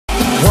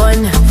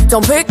One,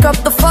 don't pick up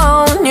the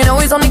phone. You know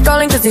he's only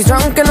calling cause he's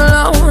drunk and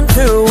alone.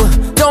 Two,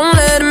 don't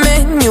let him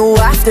in. You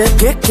have to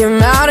kick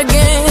him out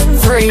again.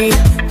 Three,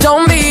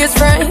 don't be his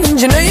friend.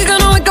 You know you're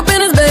gonna wake up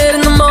in his bed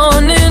in the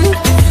morning.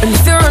 And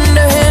if you're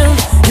under him,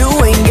 you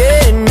ain't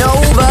getting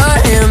over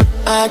him.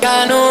 I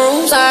got no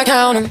rules, I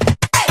count 'em.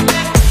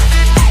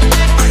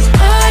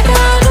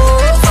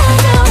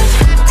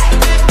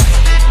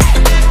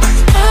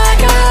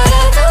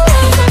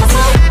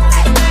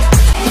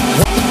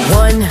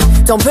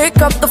 Don't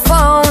pick up the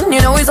phone.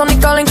 You know he's only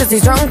calling cause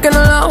he's drunk and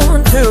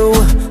alone. Two,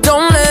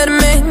 don't let him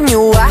in.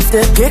 You have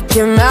to kick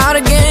him out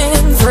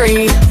again.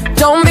 Three,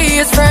 don't be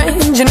his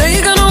friend. You know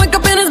you're gonna wake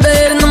up in his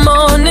bed in the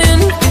morning.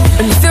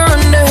 And if you're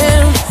under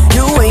him,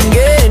 you ain't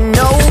getting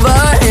over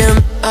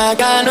him. I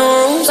got no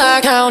rules,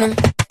 I count 'em.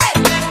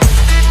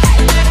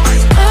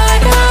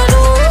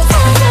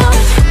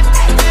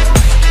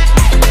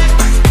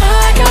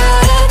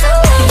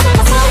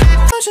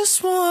 I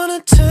just want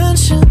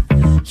attention.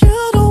 You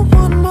don't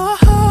want my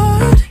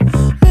heart.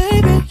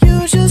 Maybe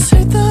you just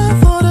hate the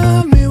thought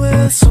of me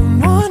with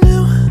someone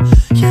new.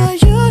 Yeah,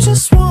 you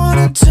just want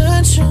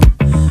attention.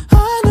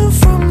 I knew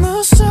from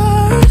the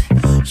start.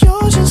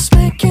 You're just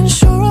making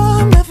sure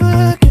I'm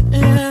never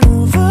getting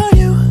over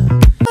you.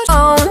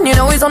 You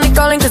know he's only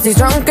calling cause he's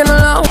drunk and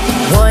alone.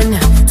 One,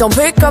 don't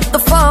pick up the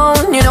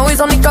phone. You know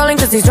he's only calling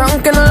cause he's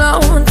drunk and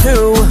alone.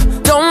 Two,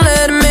 don't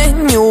let him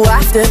in. You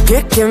have to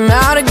kick him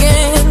out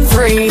again.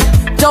 Three,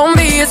 don't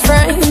be his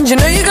friend. You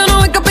know you're gonna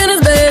wake up in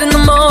his bed in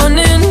the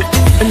morning.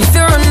 And if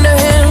you're under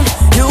him,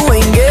 you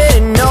ain't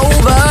getting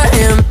over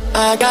him.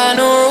 I got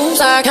no rules,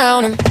 I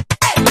count 'em.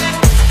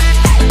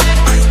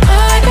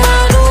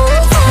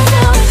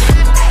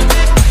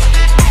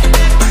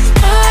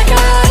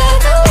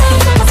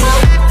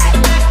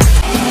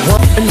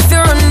 And if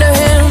you're under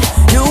him,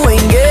 you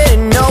ain't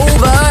getting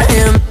over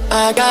him.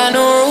 I got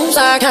no rules,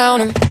 I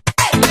count 'em.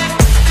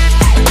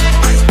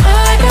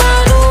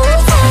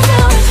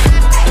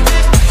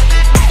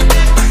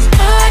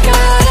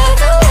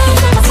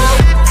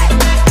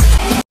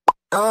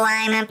 Oh,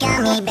 I'm a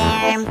gummy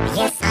bear.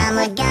 Yes, I'm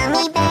a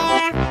gummy bear.